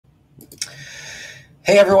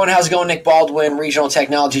Hey everyone, how's it going? Nick Baldwin, Regional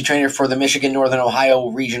Technology Trainer for the Michigan Northern Ohio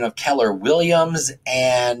region of Keller Williams.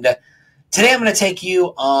 And today I'm going to take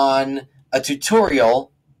you on a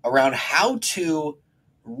tutorial around how to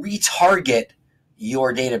retarget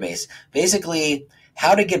your database. Basically,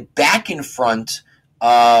 how to get back in front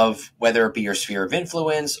of whether it be your sphere of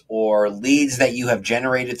influence or leads that you have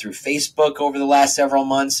generated through Facebook over the last several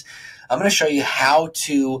months. I'm going to show you how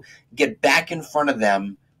to get back in front of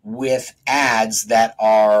them with ads that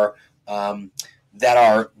are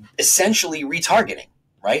essentially retargeting,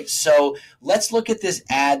 right? So let's look at this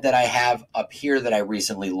ad that I have up here that I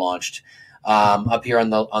recently launched up here on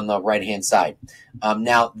the right hand side.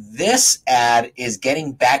 Now this ad is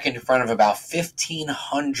getting back in front of about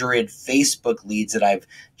 1,500 Facebook leads that I've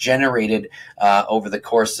generated over the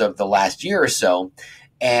course of the last year or so,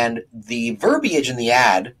 and the verbiage in the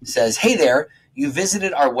ad says, "Hey there, you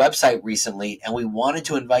visited our website recently, and we wanted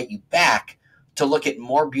to invite you back to look at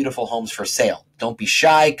more beautiful homes for sale. Don't be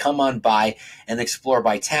shy. Come on by and explore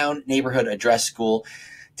by town, neighborhood, address, school,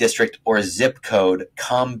 district, or zip code.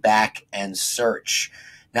 Come back and search."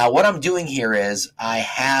 Now, what I'm doing here is I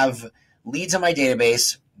have leads in my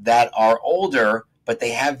database that are older, but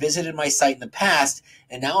they have visited my site in the past,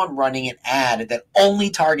 and now I'm running an ad that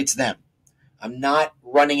only targets them. I'm not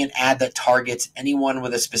running an ad that targets anyone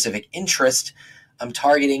with a specific interest. I'm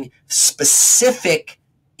targeting specific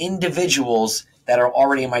individuals that are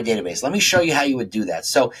already in my database. Let me show you how you would do that.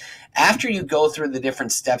 So after you go through the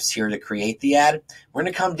different steps here to create the ad, we're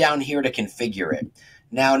going to come down here to configure it.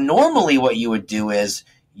 Now, normally what you would do is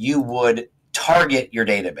you would target your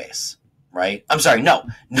database, right? I'm sorry, no,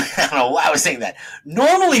 I don't know why I was saying that.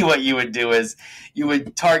 Normally what you would do is you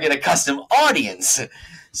would target a custom audience.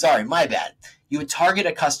 Sorry, my bad. You would target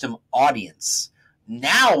a custom audience.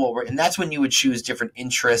 Now, and that's when you would choose different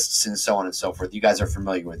interests and so on and so forth. You guys are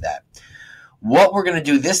familiar with that. What we're going to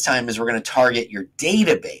do this time is we're going to target your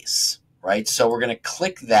database, right? So we're going to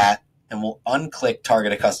click that and we'll unclick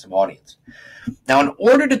target a custom audience. Now, in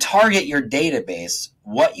order to target your database,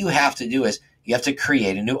 what you have to do is you have to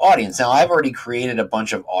create a new audience. Now, I've already created a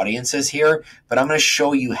bunch of audiences here, but I'm going to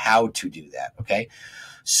show you how to do that, okay?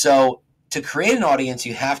 So to create an audience,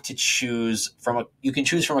 you have to choose from you can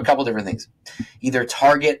choose from a couple different things. Either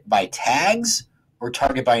target by tags or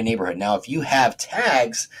target by a neighborhood. Now, if you have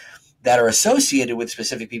tags that are associated with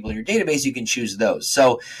specific people in your database, you can choose those.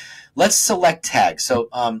 So let's select tags. So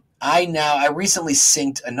I recently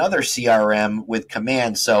synced another CRM with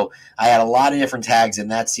Command. So I had a lot of different tags in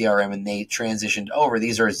that CRM and they transitioned over.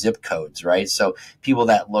 These are zip codes, right? So people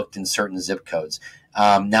that looked in certain zip codes.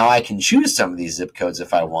 Now I can choose some of these zip codes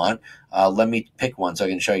if I want. Let me pick one so I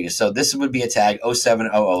can show you. So this would be a tag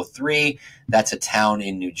 07003. That's a town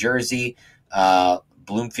in New Jersey,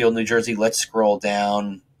 Bloomfield, New Jersey. Let's scroll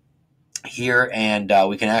down here and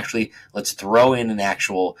we can actually, let's throw in an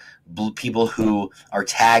actual people who are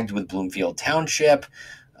tagged with Bloomfield Township.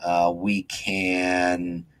 We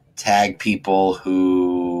can tag people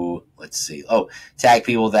who, let's see, tag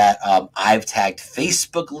people that I've tagged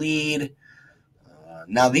Facebook lead.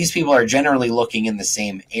 Now, these people are generally looking in the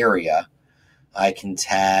same area. I can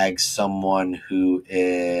tag someone who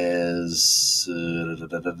is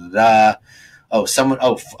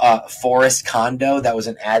Forest Condo. That was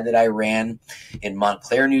an ad that I ran in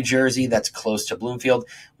Montclair, New Jersey. That's close to Bloomfield.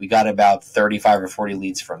 We got about 35 or 40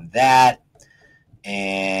 leads from that.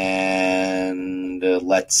 And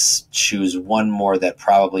let's choose one more that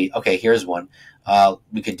probably, okay, here's one.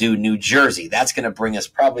 We could do New Jersey. That's going to bring us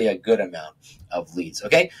probably a good amount of leads.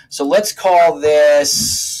 Okay, so let's call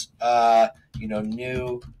this,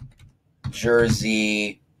 New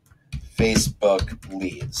Jersey Facebook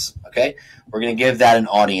leads. Okay, we're going to give that an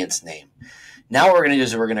audience name. Now what we're going to do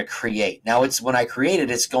is we're going to create. Now when I create it,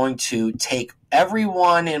 it's going to take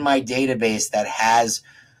everyone in my database that has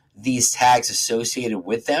these tags associated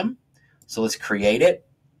with them. So let's create it.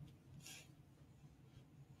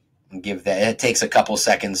 And give that, it takes a couple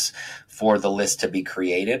seconds for the list to be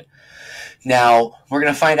created. Now, we're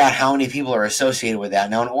going to find out how many people are associated with that.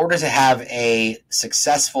 Now, in order to have a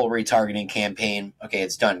successful retargeting campaign, okay,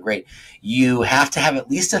 it's done, great. You have to have at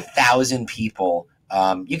least 1,000 people.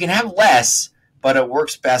 You can have less, but it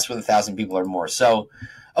works best with 1,000 people or more. So,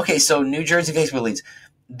 okay, so New Jersey Facebook leads.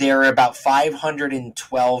 There are about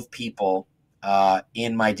 512 people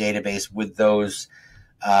in my database with those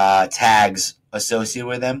tags associated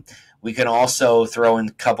with them. We can also throw in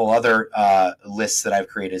a couple other lists that I've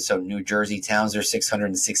created. So New Jersey towns, there's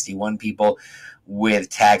 661 people with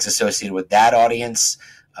tags associated with that audience.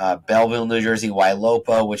 Belleville, New Jersey,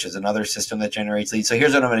 Wailopa, which is another system that generates leads. So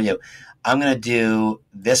here's what I'm going to do. I'm going to do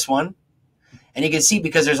this one, And you can see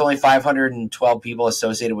because there's only 512 people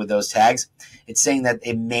associated with those tags, it's saying that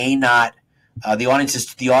it may not, the audience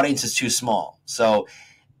is too small. So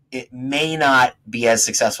it may not be as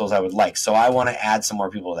successful as I would like. So I want to add some more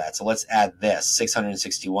people to that. So let's add this,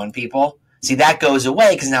 661 people. See, that goes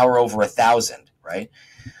away because now we're over 1,000, right?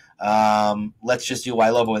 Let's just do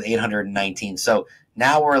YLOBO with 819. So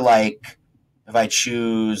now we're like, if I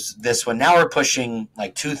choose this one, now we're pushing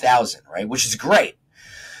like 2,000, right? Which is great.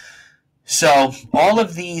 So all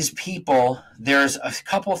of these people, there's a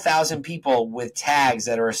couple thousand people with tags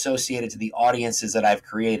that are associated to the audiences that I've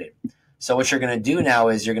created. So what you're going to do now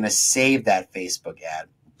is you're going to save that Facebook ad.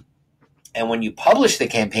 And when you publish the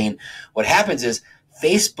campaign, what happens is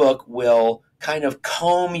Facebook will kind of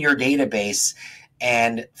comb your database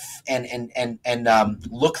and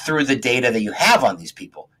look through the data that you have on these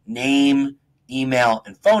people. Name, email,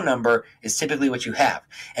 and phone number is typically what you have.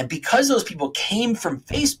 And because those people came from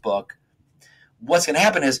Facebook, what's going to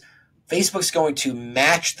happen is Facebook's going to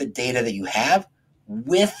match the data that you have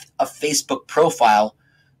with a Facebook profile,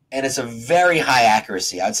 and it's a very high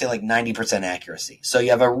accuracy. I would say like 90% accuracy. So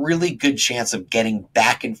you have a really good chance of getting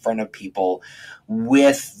back in front of people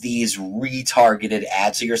with these retargeted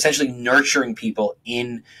ads. So you're essentially nurturing people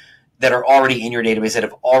that are already in your database, that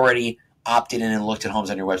have already opted in and looked at homes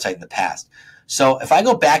on your website in the past. So if I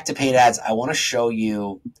go back to paid ads, I want to show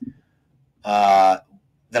you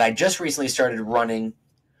that I just recently started running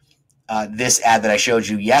this ad that I showed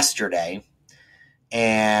you yesterday.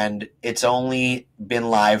 And it's only been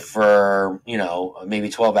live for, maybe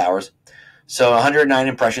 12 hours. So 109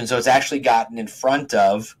 impressions. So it's actually gotten in front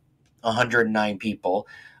of 109 people.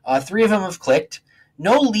 3 of them have clicked.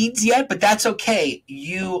 No leads yet, but that's okay.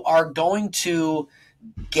 You are going to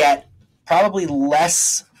get probably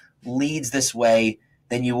less leads this way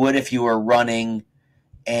than you would if you were running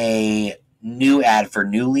a new ad for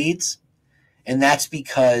new leads. And that's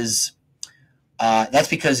because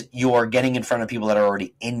you're getting in front of people that are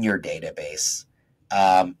already in your database.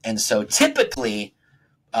 And so typically,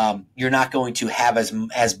 you're not going to have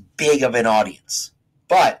as big of an audience.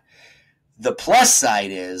 But the plus side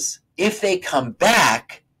is if they come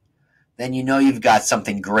back, then you've got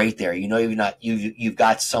something great there. You've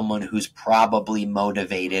got someone who's probably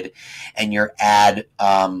motivated, and your ad,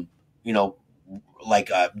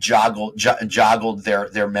 joggled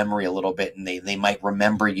their memory a little bit, and they might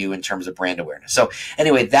remember you in terms of brand awareness. So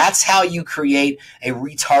anyway, that's how you create a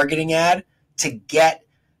retargeting ad to get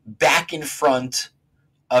back in front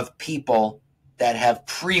of people that have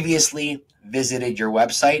previously visited your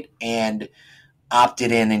website and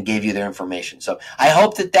opted in and gave you their information. So I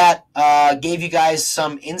hope that gave you guys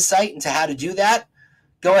some insight into how to do that.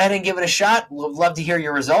 Go ahead and give it a shot. We'd love to hear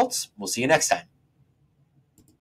your results. We'll see you next time.